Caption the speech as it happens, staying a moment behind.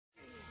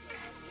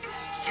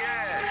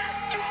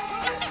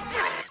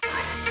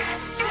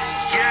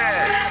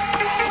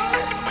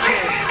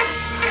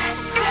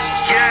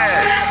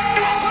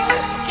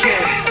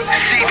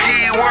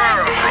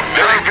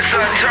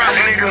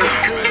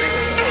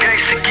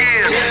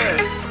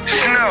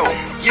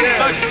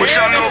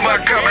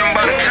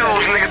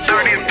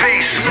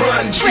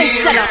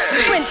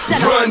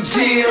trendsetter, run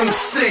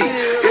DMC.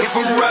 If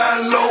I'm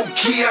riding low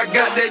key, I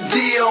got that D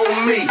on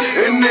me.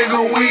 And nigga,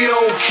 we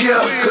don't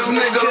care, cause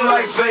nigga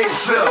life ain't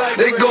fair.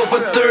 They go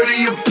for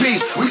 30 a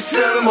piece, we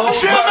sell them whole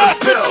by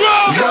the belt.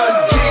 Run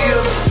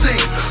DMC,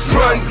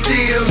 run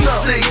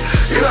DMC.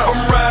 If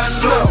I'm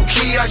riding low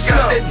key, I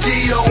got that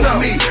D on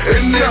me.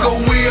 And nigga,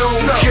 we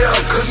don't care,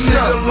 cause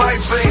nigga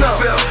life ain't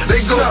fair.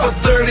 They go for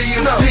 30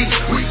 a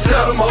piece, we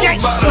sell them whole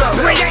by the belt.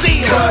 Run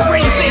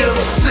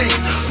DMC,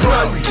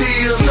 run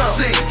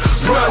DMC,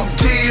 run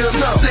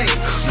DMC,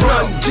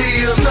 run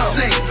DMC.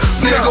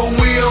 Nigga,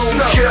 we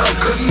don't care,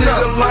 cause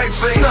nigga life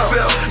ain't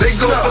fair. They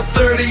go for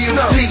 30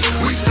 a piece,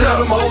 we sell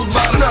them hoes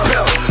by the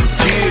belt.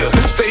 Yeah,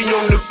 stay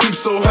on the creep,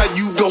 so how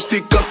you gon'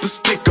 stick up the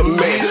sticker,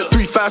 man?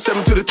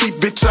 357 to the teeth,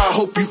 bitch, I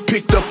hope you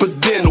picked up a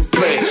dental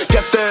plan.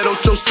 Got that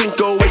Ocho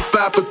Cinco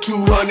 85 for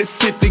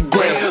 250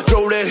 grand.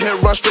 Drove that hair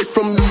run straight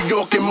from New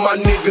York in my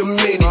nigga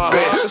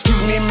minivan.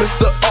 Excuse me,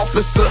 Mr.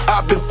 Officer,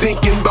 I've been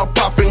thinking about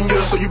popping you,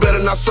 so you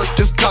better not search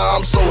this car.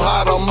 I'm so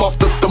hot, I'm off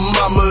the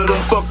thermometer.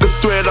 Fuck the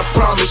threat, I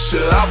promise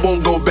you, I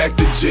won't go back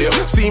to jail.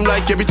 Seem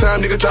like every time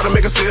nigga try to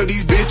make a sale,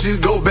 these bitches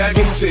go back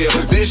and tell.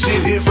 This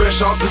shit hit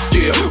fresh off the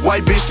scale.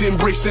 White bitch 10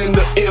 bricks in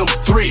the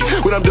M3.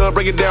 When I'm done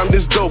breaking down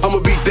this dope, I'ma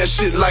beat that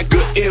shit like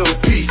a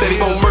MP. Said he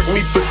gon' murk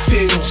me for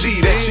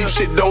 10G. That cheap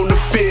shit don't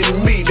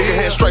offend me. Nigga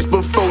had stripes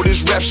before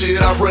this rap shit.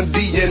 I run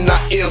D and I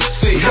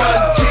MC. Run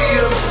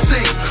DMC,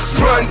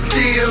 run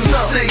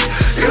DMC.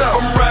 If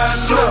I'm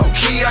riding low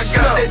key, I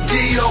got that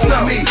D on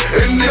me.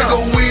 And nigga,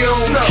 we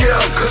don't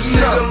care, cause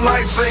nigga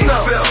life ain't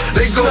fair.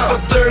 They go for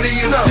 30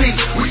 a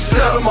piece, we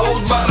sell them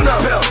hoes by the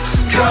belt.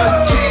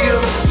 Run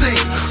DMC,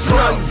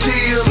 run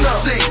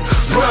DMC,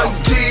 run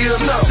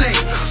DMC,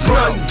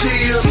 run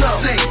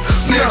DMC.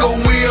 Nigga,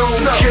 we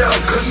don't care,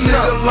 cause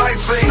nigga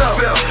life ain't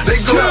fair. They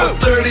go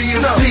for 30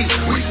 a piece,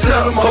 we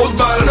sell them hoes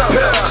by the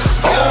belt.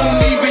 I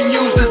don't even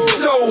use the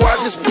dough, I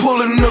just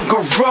pull in the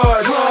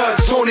garage.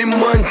 Tony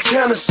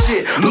Montana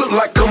shit, look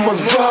like a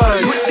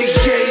mirage. With the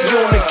gay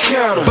on the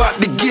counter, about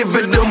to give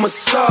it a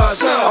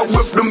massage. I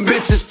whip them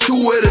bitches 2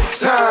 at a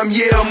time,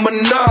 yeah, I'm a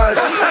Nas.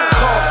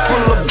 Car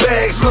full of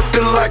bags,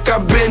 looking like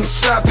I've been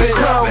shopping.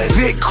 Crown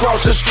Vic,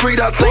 cross the street,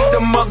 I think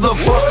the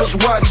motherfuckers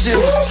watching.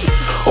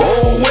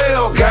 Oh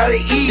well, gotta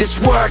eat, it's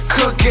where I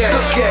cook at.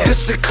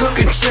 This a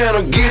cooking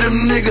channel, get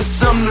them niggas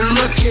something to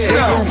look at.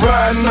 Nigga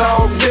riding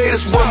all day,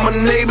 that's what my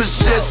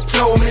neighbors just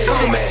told me.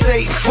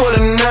 6'8" for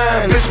the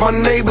 9, bitch, my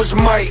neighbors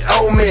might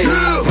owe me.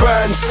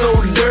 Riding so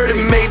dirty,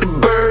 made the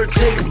bird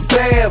take a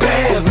bath.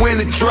 But when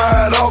it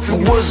dried off,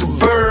 it was a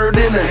bird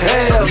and a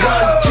half.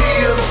 Run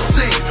DMC,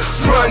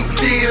 run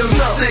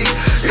DMC.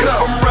 If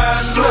I'm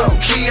riding low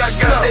key, I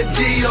got that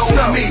D on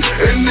me.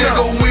 And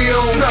nigga, we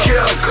don't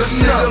care, cause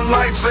nigga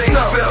life ain't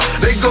fair.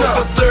 They go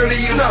for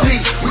 30 a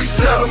piece, we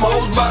sell them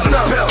hoes by the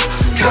belt.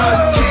 Run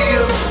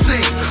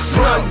DMC,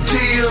 run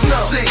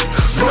DMC,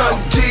 run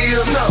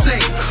DMC,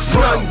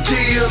 run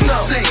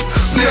DMC.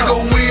 Nigga,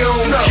 we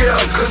don't care,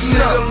 cause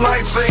nigga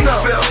life ain't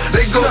fair.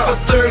 They go for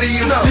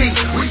 30 a piece,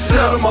 we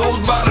sell them hoes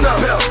by the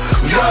belt.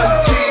 Run